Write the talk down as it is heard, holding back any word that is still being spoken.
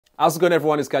How's it going,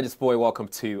 everyone? It's GadgetsBoy. Welcome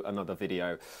to another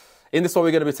video. In this one,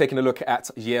 we're going to be taking a look at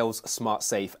Yale's smart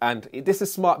safe. And this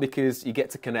is smart because you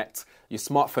get to connect your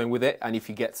smartphone with it. And if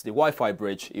you get the Wi-Fi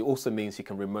bridge, it also means you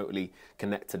can remotely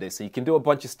connect to this. So you can do a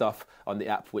bunch of stuff on the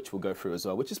app, which we'll go through as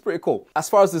well, which is pretty cool. As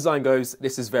far as design goes,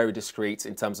 this is very discreet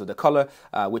in terms of the color,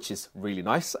 which is really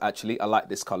nice, actually. I like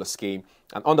this color scheme.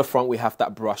 And on the front, we have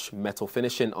that brushed metal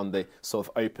finishing on the sort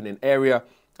of opening area.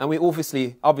 And we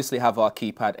obviously have our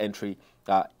keypad entry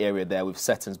area there with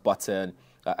settings button,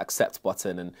 accept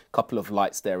button, and a couple of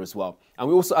lights there as well. And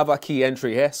we also have our key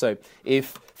entry here. So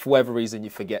if for whatever reason you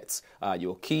forget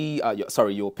your key,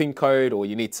 your PIN code, or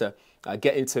you need to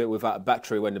get into it without a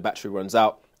battery when the battery runs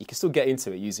out, you can still get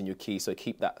into it using your key. So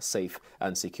keep that safe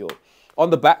and secure. On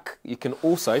the back, you can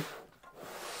also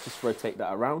just rotate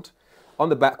that around. On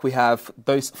the back, we have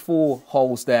those 4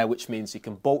 holes there, which means you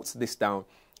can bolt this down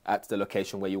at the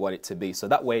location where you want it to be. So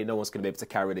that way, no one's going to be able to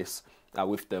carry this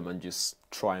with them and just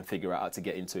try and figure out how to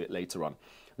get into it later on.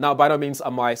 Now, by no means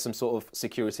am I some sort of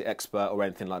security expert or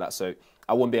anything like that, so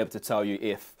I won't be able to tell you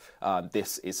if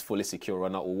this is fully secure or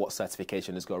not, or what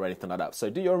certification it's got or anything like that. So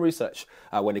do your own research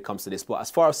when it comes to this. But as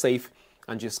far as safe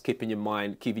and just keeping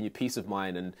your peace of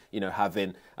mind, and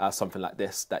having something like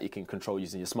this that you can control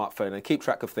using your smartphone and keep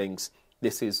track of things,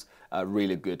 this is a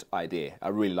really good idea. I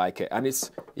really like it, and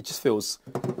it just feels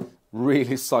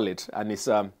really solid. And it's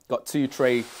got two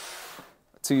tray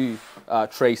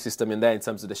system in there in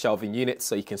terms of the shelving units,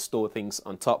 so you can store things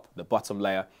on top, the bottom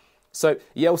layer. So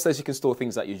Yale says you can store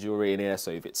things like your jewelry in here, so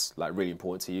if it's like really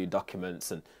important to you, documents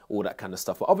and all that kind of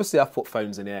stuff. But obviously I've put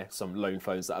phones in here, some loan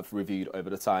phones that I've reviewed over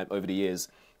the years.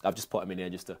 I've just put them in here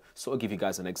just to sort of give you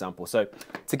guys an example. So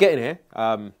to get in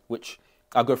here, which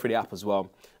I'll go through the app as well,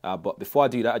 but before I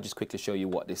do that, I'll just quickly show you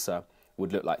what this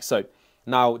would look like. So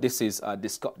now this is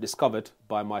discovered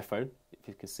by my phone, if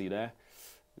you can see there.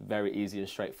 Very easy and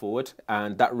straightforward,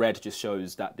 and that red just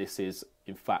shows that this is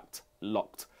in fact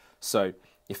locked. So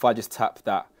if I just tap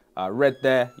that red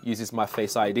there, uses my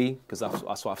Face ID, because that's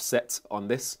what I've set on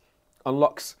this,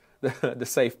 unlocks the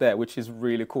safe there, which is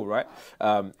really cool, right?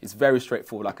 It's very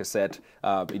straightforward, like I said.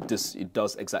 It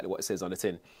does exactly what it says on the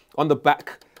tin. On the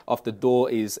back of the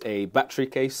door is a battery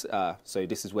case, so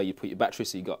this is where you put your battery.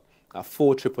 So you got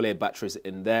 4 AAA batteries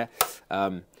in there.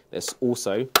 There's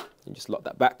also, you just lock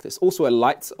that back. There's also a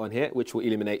light on here which will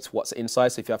illuminate what's inside.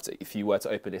 So if you were to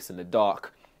open this in the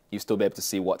dark, you'll still be able to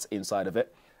see what's inside of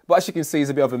it. But as you can see, there's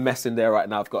a bit of a mess in there right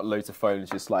now. I've got loads of phones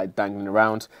just like dangling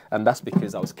around, and that's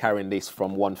because I was carrying this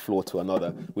from one floor to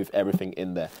another with everything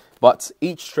in there. But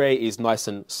each tray is nice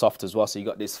and soft as well, so you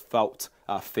got this felt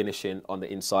finishing on the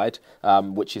inside,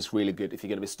 which is really good if you're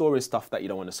going to be storing stuff that you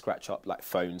don't want to scratch up, like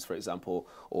phones, for example,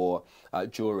 or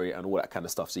jewelry and all that kind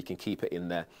of stuff, so you can keep it in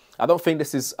there. I don't think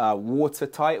this is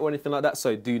watertight or anything like that,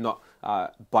 so do not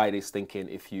buy this thinking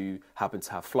if you happen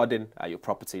to have flooding at your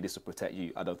property, this will protect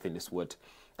you. I don't think this would.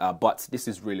 But this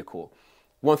is really cool.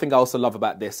 One thing I also love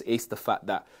about this is the fact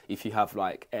that if you have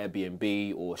like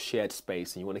Airbnb or shared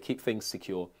space and you want to keep things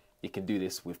secure, you can do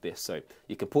this with this. So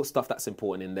you can put stuff that's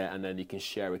important in there, and then you can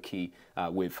share a key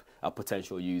with a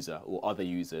potential user or other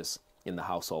users in the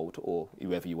household or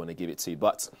whoever you want to give it to.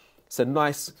 But it's a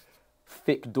nice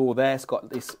thick door there. It's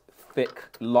got these thick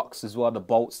locks as well, the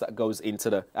bolts that goes into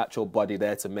the actual body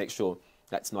there to make sure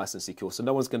that's nice and secure. So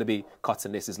no one's going to be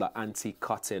cutting this. It's like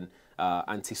anti-cutting,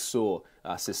 anti-saw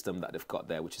system that they've got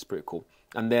there, which is pretty cool.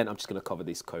 And then I'm just going to cover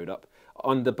this code up.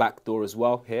 On the back door as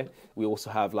well here, we also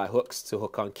have like hooks to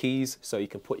hook on keys. So you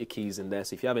can put your keys in there.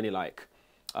 So if you have any like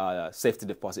safety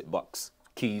deposit box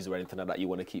keys or anything like that you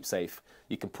want to keep safe,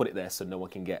 you can put it there so no one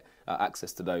can get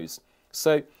access to those.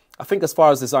 So I think as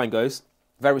far as design goes,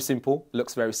 very simple,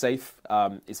 looks very safe,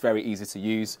 it's very easy to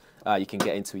use. You can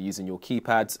get into it using your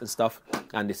keypads and stuff,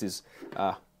 and this is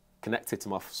connected to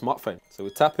my smartphone. So we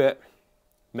tap it,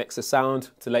 makes a sound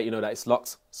to let you know that it's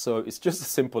locked. So it's just as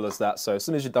simple as that. So as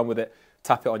soon as you're done with it,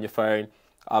 tap it on your phone.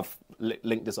 I've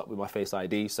linked this up with my Face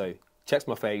ID, so checks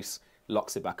my face,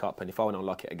 locks it back up, and if I want to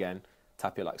unlock it again,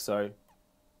 tap it like so.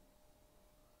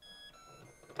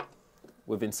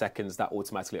 Within seconds, that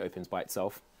automatically opens by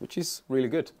itself, which is really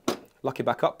good. Lock it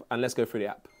back up, and let's go through the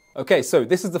app. Okay, so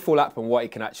this is the full app and what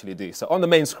it can actually do. So on the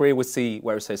main screen, we'll see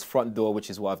where it says front door,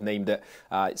 which is what I've named it.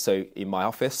 So in my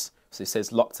office, so it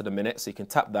says lock to the minute. So you can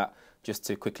tap that just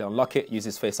to quickly unlock it.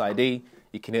 Uses Face ID.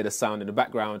 You can hear the sound in the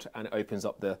background, and it opens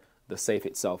up the safe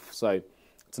itself. So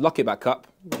to lock it back up,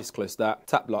 just close that.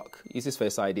 Tap lock. Uses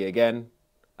Face ID again,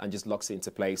 and just locks it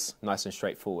into place. Nice and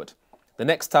straightforward. The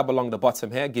next tab along the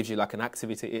bottom here gives you like an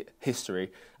activity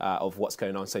history of what's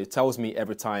going on. So it tells me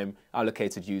every time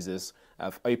allocated users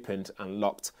have opened and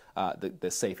locked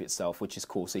the safe itself, which is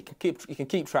cool. So you can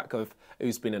keep track of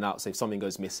who's been in and out. So if something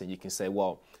goes missing, you can say,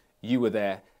 well, you were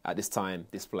there at this time,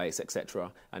 this place,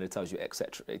 etc., and it tells you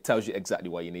etc. It tells you exactly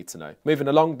what you need to know. Moving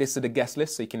along, this is the guest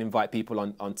list, so you can invite people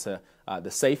onto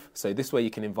the safe. So this way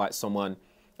you can invite someone,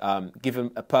 give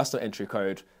them a personal entry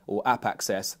code or app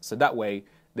access, so that way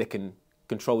they can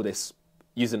control this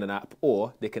using an app,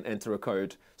 or they can enter a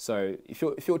code. So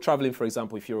if you're traveling, for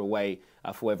example, if you're away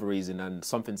for whatever reason and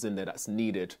something's in there that's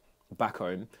needed back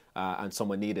home and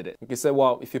someone needed it, you can say,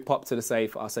 well, if you pop to the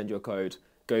safe, I'll send you a code.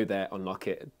 Go there, unlock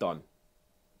it, done.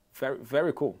 Very,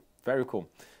 very cool, very cool.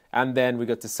 And then we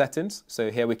go to settings. So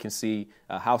here we can see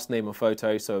house name and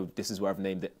photo. So this is where I've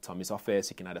named it Tommy's office.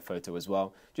 You can add a photo as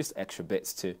well. Just extra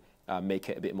bits to make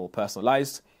it a bit more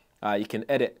personalized. You can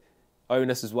edit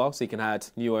owners as well. So you can add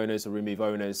new owners or remove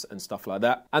owners and stuff like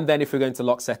that. And then if we're going to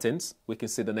lock settings, we can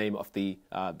see the name of the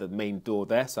main door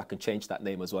there. So I can change that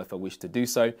name as well if I wish to do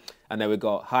so. And then we've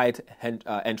got hide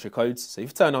entry codes. So if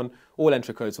you turn on, all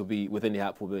entry codes will be within the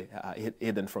app, will be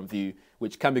hidden from view,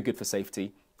 which can be good for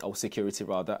safety, or security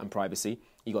rather, and privacy.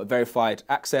 You got verified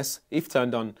access if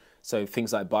turned on. So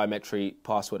things like biometric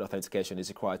password authentication is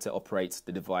required to operate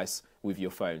the device with your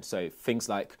phone. So things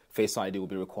like Face ID will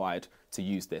be required to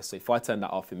use this. So if I turn that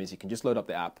off, it means you can just load up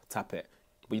the app, tap it,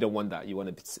 but you don't want that. You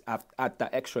want to add that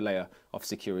extra layer of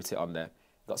security on there.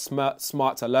 Got smart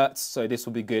alerts. So this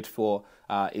will be good for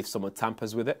if someone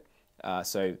tampers with it.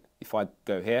 So if I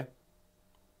go here,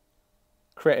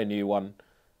 create a new one,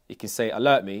 you can say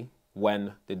alert me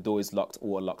when the door is locked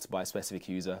or unlocked by a specific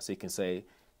user. So you can say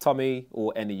Tommy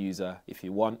or any user if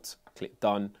you want. Click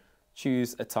done.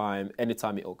 Choose a time,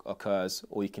 anytime it occurs,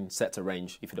 or you can set a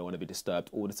range if you don't want to be disturbed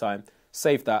all the time.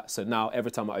 Save that. So now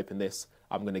every time I open this,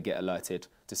 I'm going to get alerted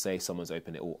to say someone's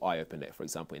opened it or I opened it, for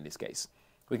example, in this case.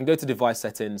 We can go to device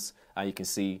settings and you can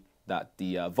see that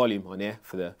the volume on here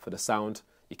for the sound,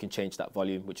 you can change that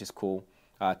volume, which is cool.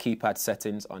 Keypad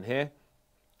settings on here.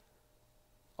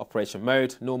 Operation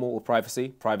mode, normal or privacy.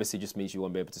 Privacy just means you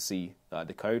won't be able to see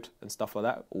the code and stuff like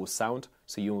that, or sound,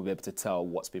 so you won't be able to tell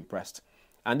what's been pressed.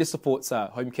 And this supports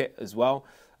HomeKit as well.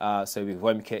 So with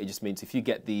HomeKit, it just means if you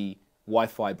get the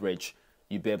Wi-Fi bridge,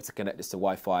 you'll be able to connect this to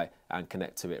Wi-Fi and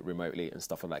connect to it remotely and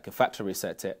stuff like that. You can factory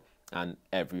reset it and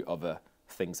every other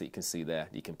things that you can see there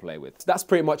you can play with. So that's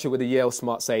pretty much it with the Yale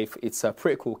Smart Safe. It's a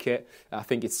pretty cool kit. I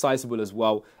think it's sizable as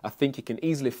well. I think it can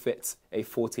easily fit a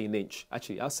 14-inch,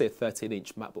 actually I'll say a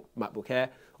 13-inch MacBook Air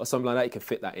or something like that. You can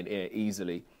fit that in here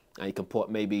easily. And you can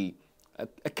put maybe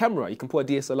a camera. You can put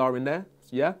a DSLR in there,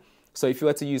 yeah? So if you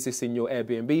were to use this in your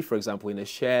Airbnb, for example, in a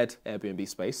shared Airbnb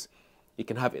space, you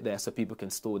can have it there so people can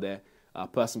store their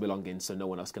personal belongings so no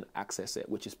one else can access it,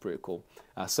 which is pretty cool.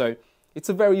 So it's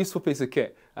a very useful piece of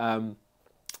kit.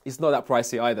 It's not that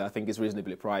pricey either. I think it's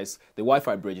reasonably priced. The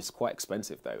Wi-Fi bridge is quite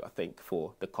expensive though, I think,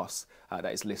 for the cost that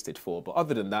it's listed for. But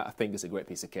other than that, I think it's a great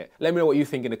piece of kit. Let me know what you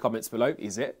think in the comments below.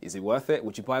 Is it worth it?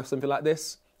 Would you buy something like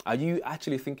this? Are you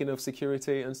actually thinking of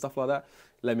security and stuff like that?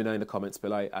 Let me know in the comments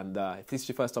below. And if this is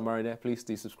your first time around here, please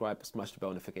do subscribe, smash the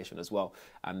bell notification as well.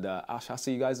 And I shall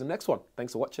see you guys in the next one.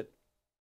 Thanks for watching.